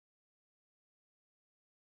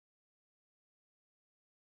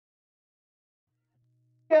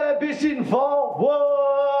Got a bitch in fall.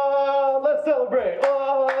 Whoa, let's celebrate.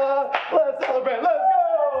 Whoa, let's celebrate. Let's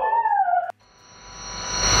go.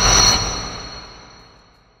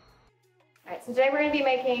 All right, so today we're going to be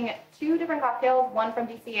making two different cocktails, one from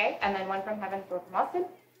DCA and then one from Heaven's Door from Austin.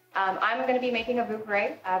 I'm going to be making a Vieux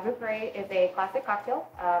Carré is a classic cocktail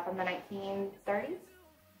from the 1930s,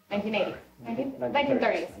 1980s,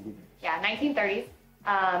 1930s. Yeah, 1930s.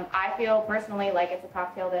 I feel personally like it's a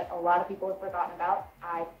cocktail that a lot of people have forgotten about.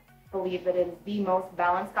 I believe that it is the most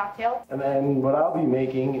balanced cocktail. And then what I'll be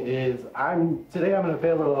making is today I'm going to pay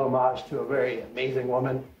a little homage to a very amazing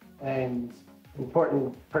woman and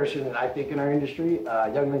important person that I think in our industry,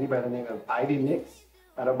 a young lady by the name of Ivy Nix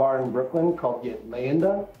at a bar in Brooklyn called Get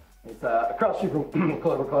Leyenda. It's across the street from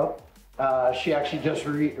Clover Club. She actually just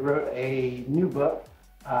wrote a new book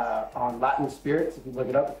on Latin spirits. If you look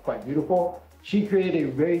it up, it's quite beautiful. She created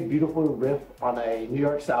a very beautiful riff on a New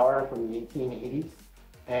York sour from the 1880s,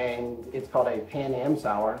 and it's called a Pan Am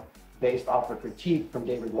sour, based off a critique from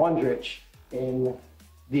David Wondrich in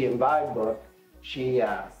the Imbibe book. She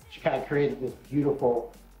kind of created this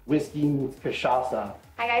beautiful whiskey meets cachaça.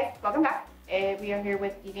 Hi guys, welcome back. We are here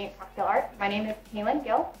with Deviant Cocktail Art. My name is Kaylin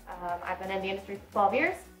Gill. I've been in the industry for 12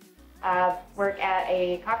 years. Work at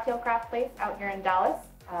a cocktail craft place out here in Dallas.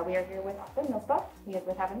 We are here with Austin Millspaugh. He is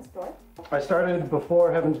with Heaven's Door. I started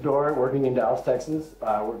before Heaven's Door working in Dallas, Texas,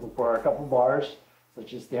 working for a couple bars,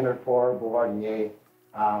 such as Standard Pour, Bouvardier.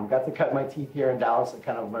 Got to cut my teeth here in Dallas and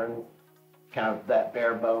kind of learn kind of that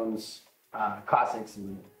bare bones classics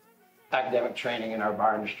and academic training in our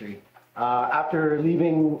bar industry. After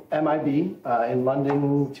leaving MIB in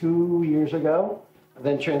London 2 years ago, I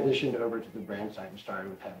then transitioned over to the brand side and started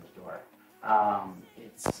with Heaven's Door.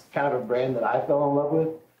 It's kind of a brand that I fell in love with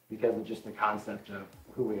because of just the concept of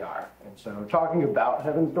who we are. And so talking about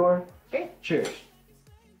Heaven's Door, cheers.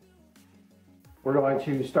 We're going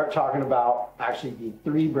to start talking about actually the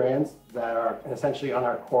three brands that are essentially on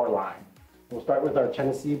our core line. We'll start with our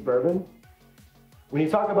Tennessee Bourbon. When you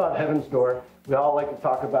talk about Heaven's Door, we all like to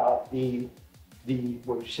talk about the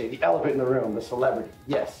what would you say, the elephant in the room, the celebrity.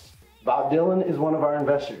 Yes, Bob Dylan is one of our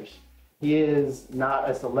investors. He is not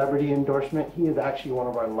a celebrity endorsement. He is actually one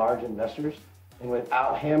of our large investors. And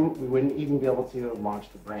without him, we wouldn't even be able to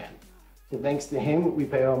launch the brand. So thanks to him, we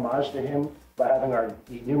pay homage to him by having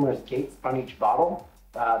the numerous gates on each bottle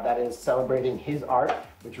that is celebrating his art,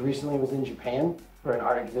 which recently was in Japan for an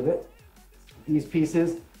art exhibit. These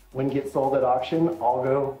pieces, when get sold at auction, all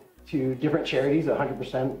go to different charities.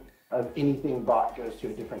 100% of anything bought goes to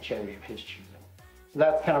a different charity of his choosing. So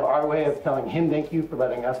that's kind of our way of telling him thank you for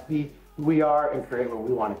letting us be who we are and create what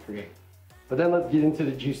we want to create. But then let's get into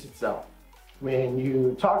the juice itself. When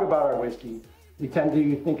you talk about our whiskey, we tend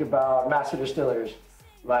to think about master distillers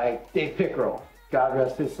like Dave Pickerel, God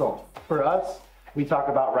rest his soul. For us, we talk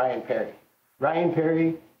about Ryan Perry. Ryan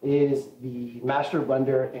Perry is the master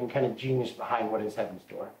blender and kind of genius behind what is Heaven's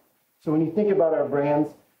Door. So when you think about our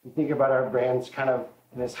brands, you think about our brands kind of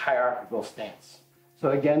in this hierarchical stance.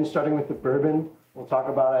 So again, starting with the bourbon, we'll talk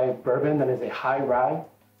about a bourbon that is a high rye,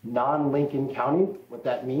 non-Lincoln County. What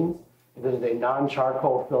that means is it is a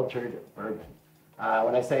non-charcoal filtered bourbon.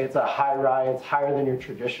 When I say it's a high rye, it's higher than your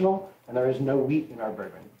traditional, and there is no wheat in our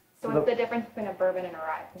bourbon. So what's the difference between a bourbon and a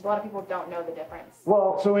rye? Because a lot of people don't know the difference.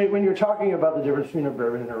 Well, so when you're talking about the difference between a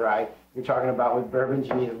bourbon and a rye, you're talking about with bourbons,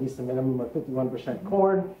 you need at least a minimum of 51%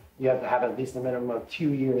 corn. You have to have at least a minimum of 2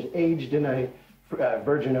 years aged in a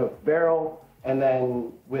virgin oak barrel. And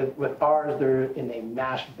then with ours, they're in a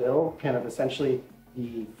mash bill, kind of essentially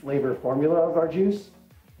the flavor formula of our juice.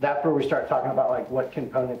 That's where we start talking about like what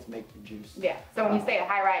components make the juice. Yeah, so when you say a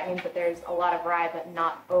high rye, it means that there's a lot of rye, but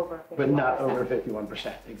not over 51%. But not over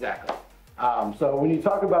 51%, exactly. So when you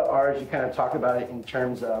talk about ours, you kind of talk about it in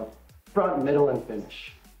terms of front, middle, and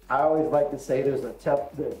finish. I always like to say there's the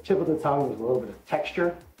tip of the tongue, there's a little bit of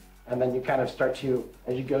texture, and then you kind of start to,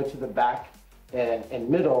 as you go to the back and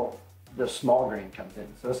middle, the small grain comes in.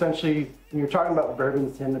 So essentially, when you're talking about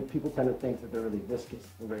bourbons, people tend to think that they're really viscous,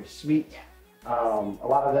 they're very sweet. Yeah. A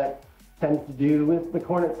lot of that tends to do with the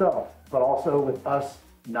corn itself, but also with us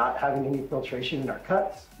not having any filtration in our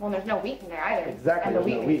cuts. Well, there's no wheat in there either. Exactly, and the there's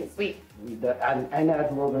wheat no makes it sweet. And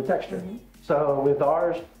adds a little bit of texture. So with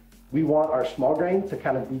ours, we want our small grain to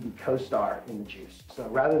kind of be the co-star in the juice. So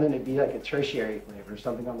rather than it be like a tertiary flavor,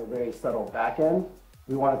 something on the very subtle back end,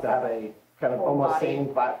 we want it to have a kind of almost same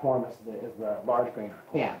platform as the large grain or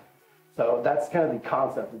corn. Yeah. So that's kind of the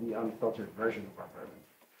concept of the unfiltered version of our bourbon.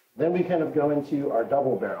 Then we kind of go into our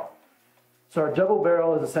double barrel. So our double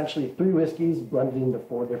barrel is essentially 3 whiskeys blended into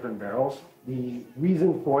 4 different barrels. The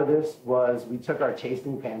reason for this was we took our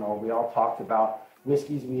tasting panel. We all talked about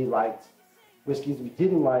whiskeys we liked whiskeys we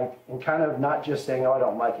didn't like, and kind of not just saying, oh, I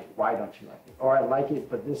don't like it, why don't you like it? Or I like it,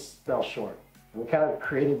 but this fell short. And we kind of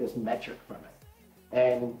created this metric from it.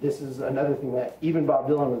 And this is another thing that even Bob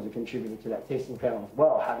Dylan was a contributor to that tasting panel as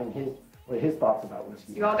well, having his thoughts about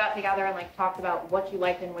whiskey. You all got together and like talked about what you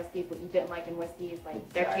liked in whiskeys, what you didn't like in whiskeys, like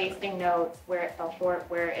their tasting notes, where it fell short,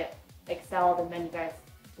 where it excelled, and then you guys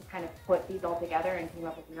just kind of put these all together and came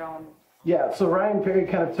up with your own. Yeah, so Ryan Perry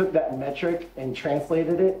kind of took that metric and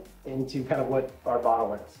translated it into kind of what our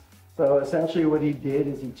bottle is. So essentially what he did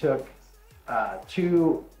is he took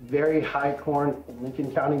 2 very high corn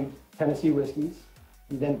Lincoln County, Tennessee whiskeys.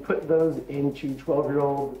 He then put those into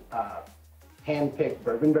 12-year-old hand-picked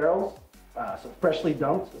bourbon barrels. So freshly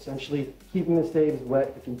dumped, essentially keeping the staves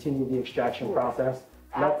wet to continue the extraction process.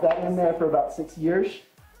 Left that in there for about 6 years.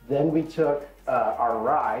 Then we took our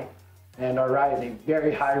rye, and our rye is a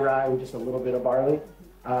very high rye with just a little bit of barley.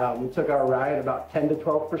 We took our rye at about 10 to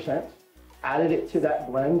 12%, added it to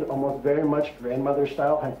that blend, almost very much grandmother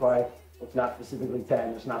style, hence why it's not specifically 10,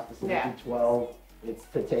 it's not specifically 12, it's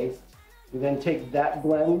to taste. We then take that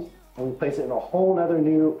blend and we place it in a whole nother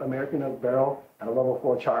new American oak barrel at a level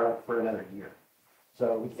 4 char for another year.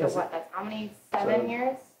 So what, that's how many, 7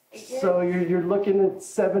 years? 8 years? So you're looking at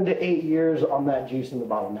 7 to 8 years on that juice in the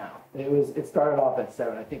bottle now. It started off at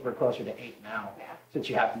 7. I think we're closer to 8 now, since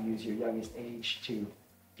you have to use your youngest age to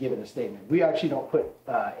give it a statement. We actually don't put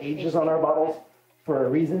ages on our bottles for a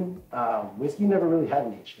reason. Whiskey never really had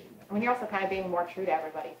an age statement. I mean, you're also kind of being more true to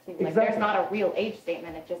everybody too. Like Exactly. there's not a real age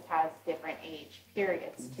statement, it just has different age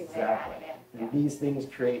periods to it added in. And these things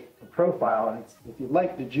create a profile, and if you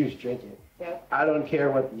like the juice, drink it. Yep. I don't care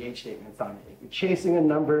what the age statement's on it. If you're chasing a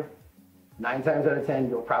number, 9 times out of 10,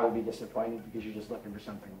 you'll probably be disappointed because you're just looking for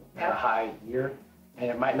something at a high year, and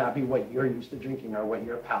it might not be what you're used to drinking or what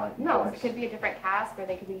your palate No, enjoys. it could be a different cask, or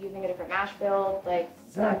they could be using a different mash bill. Like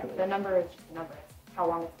the number is just a number. It's how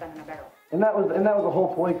long it's been in a barrel. And that was the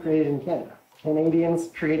whole ploy created in Canada. Canadians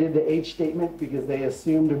created the age statement because they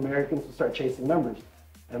assumed Americans would start chasing numbers.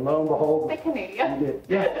 And lo and behold, Like Canada. we did.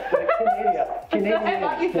 Yeah,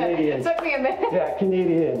 Canadians. It took me a minute. Yeah,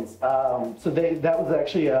 Canadians. So that was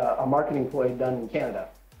actually a marketing ploy done in Canada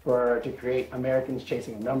to create Americans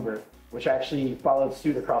chasing a number, which actually followed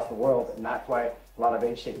suit across the world, and that's why a lot of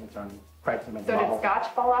age statements are on quite some. So did Scotch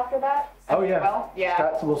fall after that? Oh yeah. Well,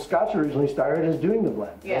 yeah. Scotch originally started as doing the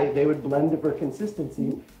blend. Yeah. They would blend it for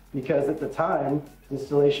consistency because at the time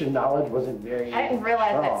distillation knowledge wasn't very. I didn't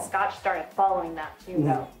realize strong. that Scotch started following that too,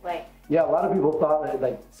 though. Like. Yeah, a lot of people thought that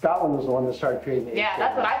like Scotland was the one that started creating the age Yeah,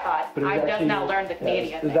 that's what I thought. But I just now learned the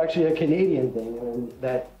Canadian thing. It was actually a Canadian thing,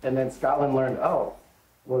 and then Scotland learned, oh,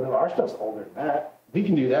 well, no, our stuff's older than that. We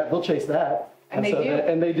can do that. They'll chase that. And they do.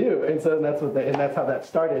 And they do. And so that's how that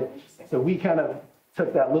started. So we kind of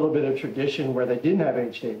took that little bit of tradition where they didn't have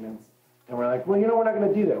age statements, and we're like, well, you know, we're not going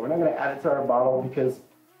to do that. We're not going to add it to our bottle because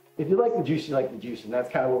if you like the juice, you like the juice, and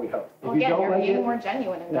that's kind of what we hope. Well, again, you're being more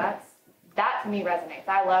genuine, and that to me resonates.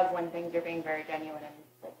 I love when things are being very genuine,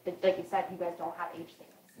 and like you said, you guys don't have age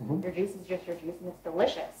statements. Your juice is just your juice, and it's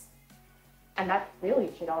delicious, and that really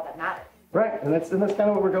should all that matters. Right, and that's kind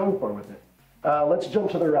of what we're going for with it. Let's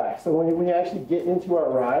jump to the rye. So when you actually get into our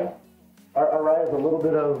rye has a little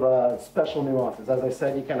bit of special nuances. As I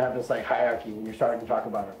said, you kind of have this like hierarchy when you're starting to talk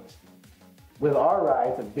about our whiskey. With our rye,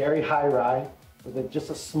 it's a very high rye with just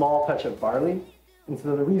a small touch of barley. And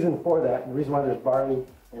so the reason for that, and the reason why there's barley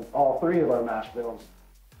in all 3 of our mash bills,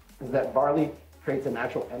 is that barley creates a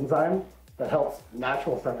natural enzyme that helps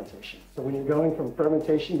natural fermentation. So when you're going from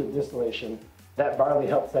fermentation to distillation, that barley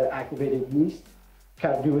helps that activated yeast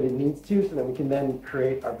kind of do what it needs to so that we can then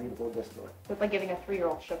create our beautiful distillate. So it's like giving a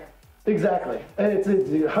 3-year-old sugar. Exactly. And it's 100%.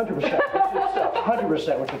 It's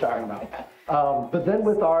 100% what you're talking about. But then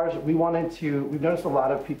with ours, we've noticed a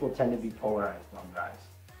lot of people tend to be polarized on ryes.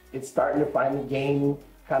 It's starting to finally gain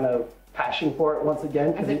kind of passion for it once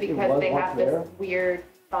again. Is it because they have this weird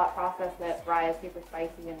thought process that rye is super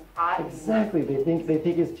spicy and hot? Exactly. They think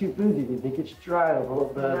it's too boozy. They think it's dry.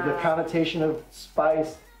 The connotation of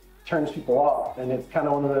spice turns people off, and it's kind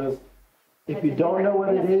of one of those. If you don't know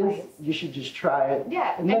what it is, you should just try it.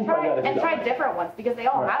 Yeah, and try different ones because they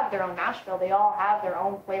all have their own mash bill. They all have their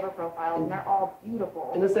own flavor profiles, and they're all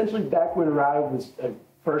beautiful. And essentially, back when rye was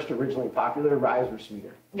first originally popular, ryes were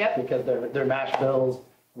sweeter. Yep. Because their mash bills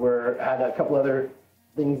had a couple other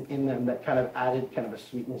things in them that kind of added kind of a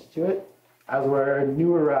sweetness to it. As where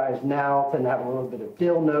newer ryes now tend to have a little bit of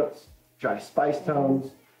dill notes, dry spice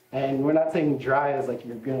tones. And we're not saying dry as like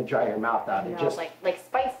you're going to dry your mouth out. No, just like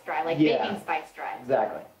spice dry, like baking spice dry.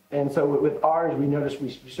 Exactly. And so with ours, we noticed we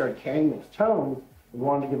started carrying those tones. We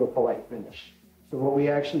wanted to give a polite finish. So what we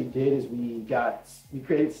actually did is we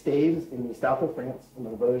created staves in the south of France, in the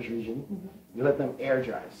Vosges region. We let them air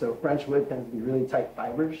dry. So French wood tends to be really tight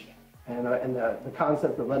fibers. And the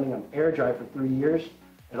concept of letting them air dry for 3 years,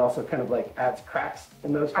 it also kind of like adds cracks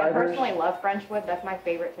in those fibers. I personally love French wood. That's my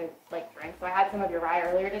favorite to like drink. So I had some of your rye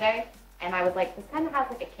earlier today, and I was like, this kind of has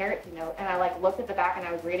like a carroty note. And I like looked at the back and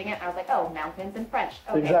I was reading it, and I was like, oh, mountains in French.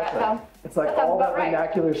 Okay, exactly. It's like all that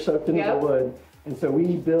vernacular soaked into the wood. And so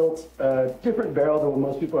we built a different barrel than what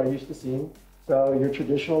most people are used to seeing. So your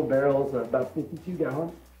traditional barrels are about 52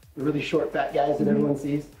 gallons. The really short, fat guys that everyone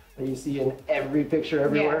sees, that you see in every picture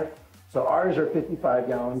everywhere. So ours are 55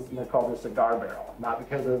 gallons, and they're called a cigar barrel. Not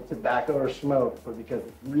because of tobacco or smoke, but because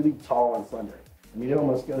it's really tall and slender. I mean, it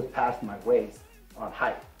almost goes past my waist on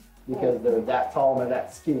height because they're that tall and they're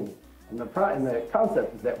that skinny. And the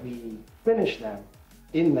concept is that we finish them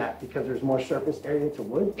in that because there's more surface area to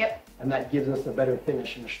wood. And that gives us a better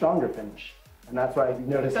finish and a stronger finish. And that's why you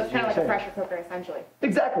notice. So it's kind of like a pressure cooker, essentially.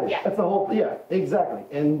 Exactly. That's the whole, exactly.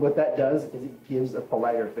 And what that does is it gives a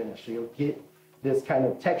politer finish. So you'll get this kind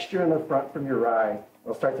of texture in the front from your rye.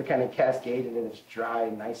 It'll start to kind of cascade into this dry,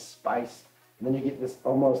 nice spice. And then you get this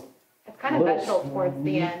almost. It's kind of vegetable towards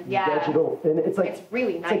the end. Vegetable finish. It's like, it's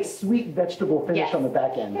really nice. It's like sweet vegetable finish on the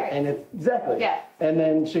back end. And it's, And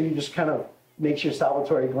then, so you just kind of makes your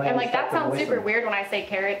salivatory glands. And like that sounds super weird when I say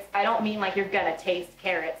carrots. I don't mean like you're gonna taste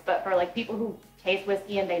carrots, but for like people who taste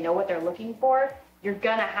whiskey and they know what they're looking for, you're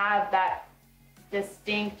gonna have that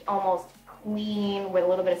distinct, almost clean with a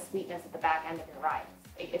little bit of sweetness at the back end of your rye.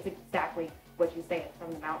 It's exactly what you say. It's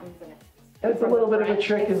from the mountains, and it's a little bit of a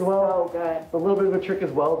trick as well. So good. It's a little bit of a trick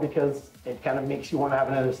as well because it kind of makes you want to have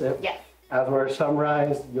another sip. As where some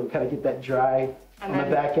ryes, you'll kind of get that dry on the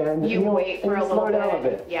back end. You wait for a little bit. Slow down a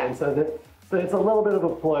bit. And so it's a little bit of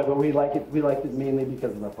a ploy, but we like it. We liked it mainly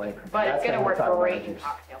because of the flavor. But it's gonna work great in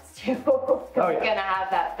cocktails too. Because it's gonna have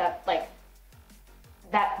that like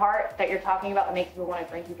that part that you're talking about that makes people want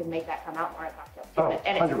to drink. You can make that come out more in cocktails too.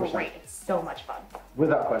 And it's 100%. great. It's so much fun.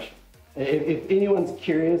 Without question. If anyone's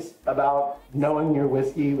curious about knowing your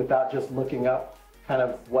whiskey without just looking up kind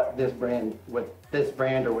of what this brand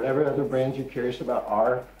or whatever other brands you're curious about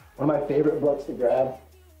are, one of my favorite books to grab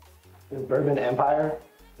is Bourbon Empire.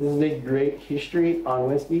 This is a great history on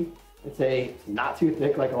whiskey. It's not too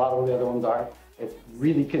thick like a lot of the other ones are. It's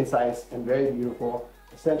really concise and very beautiful.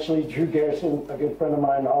 Essentially, Drew Garrison, a good friend of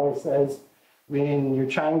mine, always says, when you're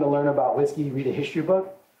trying to learn about whiskey, read a history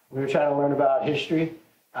book. When you're trying to learn about history,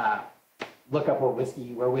 look up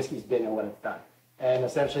where whiskey's been and what it's done. And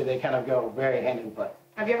essentially, they kind of go very hand in foot.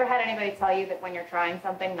 Have you ever had anybody tell you that when you're trying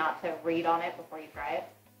something not to read on it before you try it?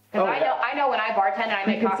 Because I know when I bartend and I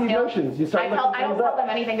make cocktails, I don't tell them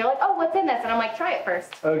anything. They're like, oh, what's in this? And I'm like, try it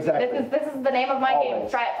first. Oh, exactly. This is the name of my game.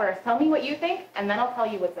 Try it first. Tell me what you think, and then I'll tell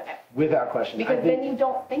you what's in it. Without question. Because then you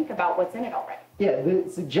don't think about what's in it already. Yeah, the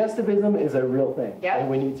suggestivism is a real thing. Yep. And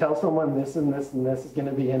when you tell someone this and this and this is going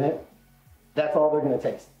to be in it, that's all they're going to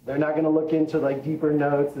taste. They're not going to look into like deeper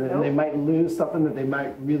notes, and they might lose something that they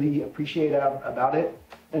might really appreciate about it.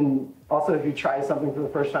 And also, if you try something for the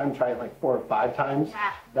first time, try it like 4 or 5 times.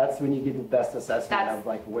 That's when you get the best assessment of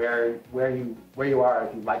like where you are,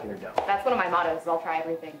 if you like it or don't. That's one of my mottos. Is I'll try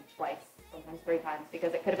everything twice, sometimes 3 times,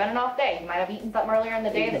 because it could have been an off day. You might have eaten something earlier in the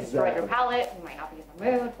day that destroyed your palate. You might not be in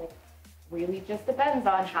the mood. It really just depends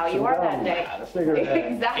on how you are that day.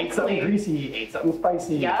 Exactly. Ate something greasy, ate something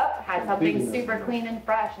spicy. Yep, had something super clean and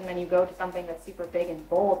fresh, and then you go to something that's super big and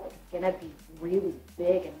bold, but it's gonna be really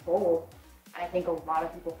big and bold. And I think a lot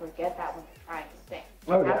of people forget that when they're trying new things.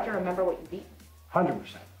 You have to remember what you've eaten.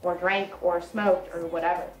 100%. Or drank, or smoked, or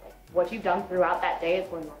whatever. Like, what you've done throughout that day is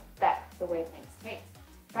going to affect the way things taste.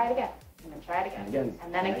 Try it again. And then try it again.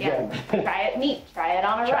 And then again. Try it neat. Try it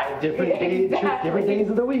on a rye. Different days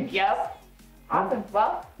of the week. Yep. Awesome.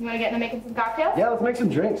 Well, you want to get into making some cocktails? Yeah, let's make some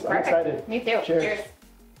drinks. I'm excited. Me too. Cheers.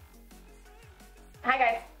 Hi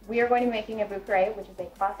guys. We are going to be making a Bouquet, which is a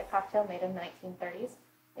classic cocktail made in the 1930s.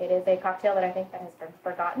 It is a cocktail that I think that has been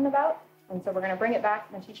forgotten about. And so we're going to bring it back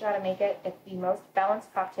and teach you how to make it. It's the most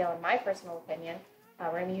balanced cocktail in my personal opinion.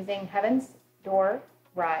 We're going to be using Heaven's Door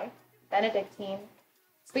Rye, Benedictine,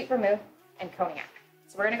 Sweet Vermouth, and Cognac.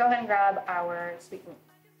 So we're going to go ahead and grab our Sweet Vermouth.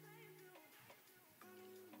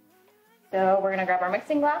 So we're going to grab our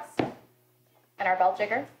mixing glass and our bell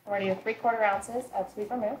jigger. We're going to do 3/4 ounces of Sweet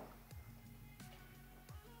Vermouth.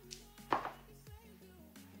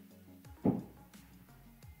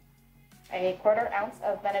 A 1/4 ounce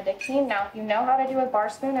of Benedictine. Now, if you know how to do a bar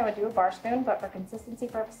spoon, I would do a bar spoon, but for consistency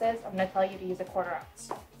purposes, I'm going to tell you to use a 1/4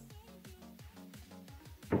 ounce.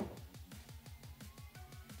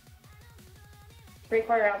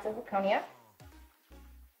 Three-quarter ounces of cognac.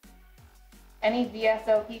 Any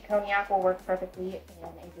VSOP cognac will work perfectly in a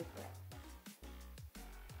Bouquet.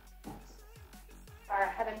 Our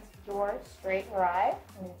Heaven's Door Straight Rye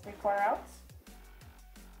in 3/4 ounce.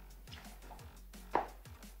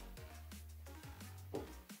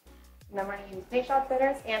 And then we're going to use Peychaud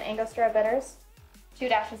bitters and Angostura bitters, 2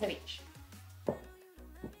 dashes of each.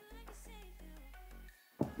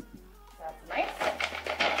 That's nice.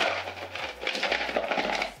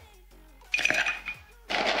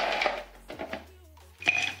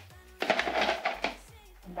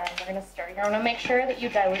 And then we're going to stir. You're going to make sure that you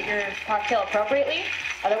dilute your cocktail appropriately.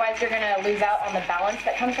 Otherwise, you're going to lose out on the balance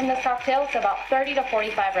that comes from this cocktail. So about 30 to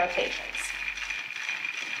 45 rotations.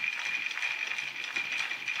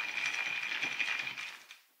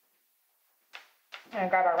 I'm going to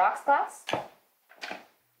grab our rocks glass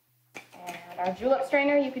and our julep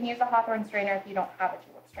strainer. You can use a hawthorn strainer if you don't have a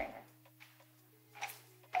julep strainer.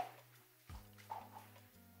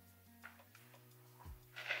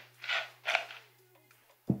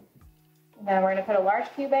 And then we're going to put a large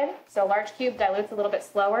cube in. So a large cube dilutes a little bit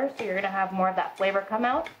slower, so you're going to have more of that flavor come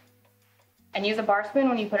out. And use a bar spoon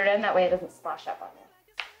when you put it in, that way it doesn't splash up on you.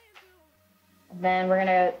 And then we're going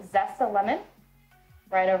to zest a lemon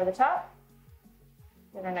right over the top.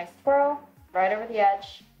 Give it a nice twirl, right over the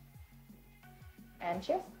edge, and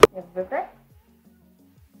cheers. We have a Bouquet.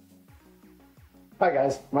 Hi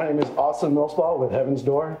guys, my name is Austin Millspaugh with Heaven's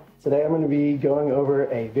Door. Today I'm going to be going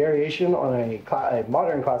over a variation on a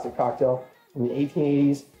modern classic cocktail from the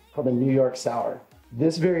 1880s called the New York Sour.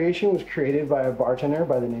 This variation was created by a bartender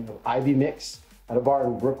by the name of Ivy Mix at a bar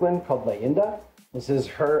in Brooklyn called Linda. This is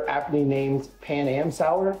her aptly named Pan Am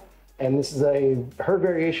Sour, and this is her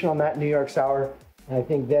variation on that New York Sour. And I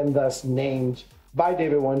think then thus named by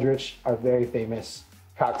David Wondrich, our very famous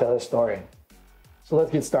cocktail historian. So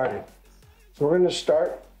let's get started. So we're going to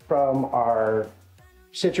start from our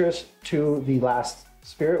citrus to the last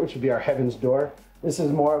spirit, which would be our Heaven's Door. This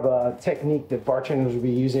is more of a technique that bartenders will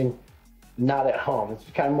be using not at home. It's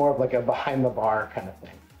kind of more of like a behind the bar kind of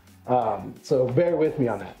thing. So bear with me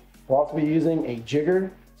on that. We'll also be using a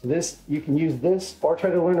jigger. So you can use this or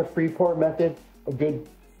try to learn a free pour method. A good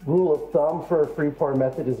rule of thumb for a free pour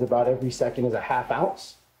method is about every second is a ½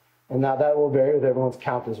 ounce. And now that will vary with everyone's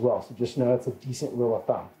count as well. So just know it's a decent rule of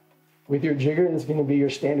thumb. With your jigger, this is going to be your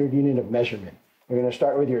standard unit of measurement. You're going to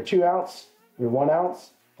start with your 2 ounce, your 1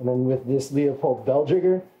 ounce, and then with this Leopold bell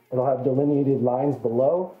jigger, it'll have delineated lines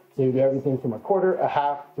below. So you do everything from 1/4,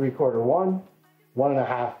 1/2, 3/4, 1, 1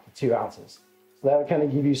 1/2 to 2 ounces. So that would kind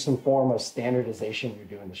of give you some form of standardization you're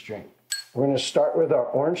doing this drink. We're going to start with our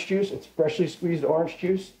orange juice. It's freshly squeezed orange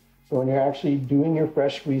juice. So when you're actually doing your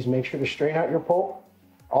fresh squeeze, make sure to strain out your pulp.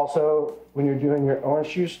 Also, when you're doing your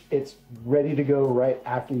orange juice, it's ready to go right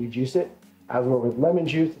after you juice it. As we're with lemon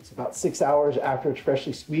juice, it's about 6 hours after it's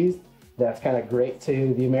freshly squeezed. That's kind of great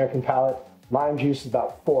to the American palate. Lime juice is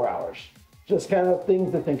about 4 hours. Just kind of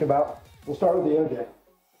things to think about. We'll start with the OJ.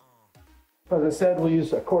 As I said, we'll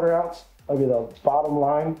use 1/4 ounce. That'll be the bottom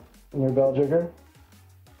line in your bell jigger.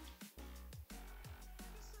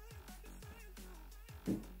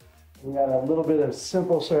 We got a little bit of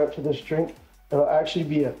simple syrup to this drink. It'll actually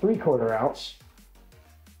be a 3/4 ounce.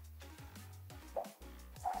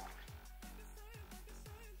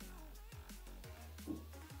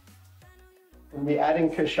 We'll be adding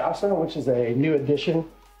cachaça, which is a new addition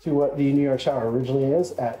to what the New York Sour originally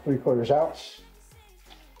is, at 3/4 ounce.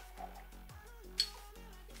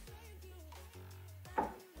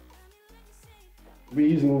 We'll be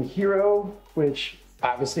using Hero, which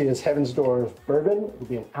obviously is Heaven's Door bourbon. It will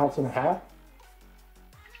be 1.5 ounces.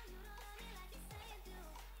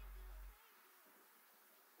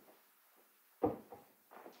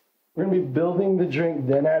 We're going to be building the drink,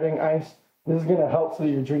 then adding ice. This is going to help so that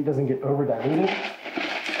your drink doesn't get over diluted.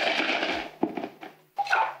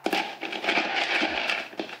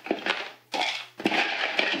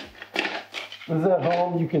 This is at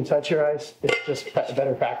home, you can touch your ice. It's just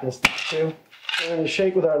better practice too. We're going to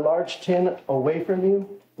shake with our large tin away from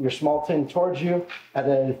you, your small tin towards you at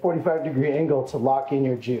a 45-degree angle to lock in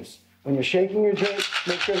your juice. When you're shaking your drink,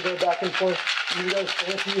 make sure to go back and forth. You can go as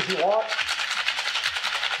fancy as you want.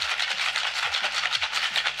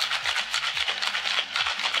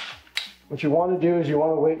 What you want to do is you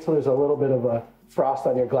want to wait till there's a little bit of a frost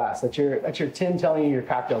on your glass. That's your tin telling you your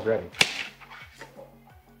cocktail's ready.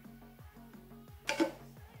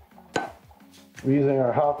 We're using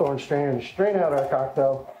our hawthorn strainer to strain out our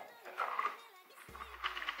cocktail.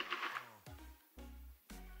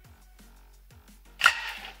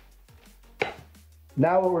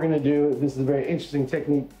 Now what we're going to do, this is a very interesting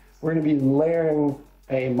technique, we're going to be layering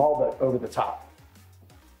a Malbec over the top.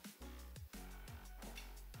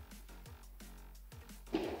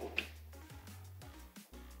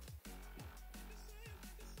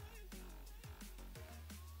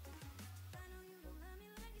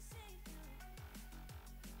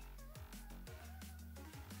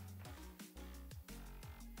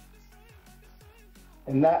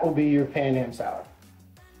 and that will be your Pan Am Sour.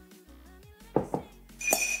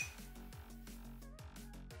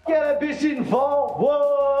 Get a bitch in fall.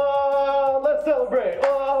 Whoa, let's celebrate.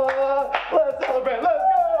 Whoa, let's celebrate. Let's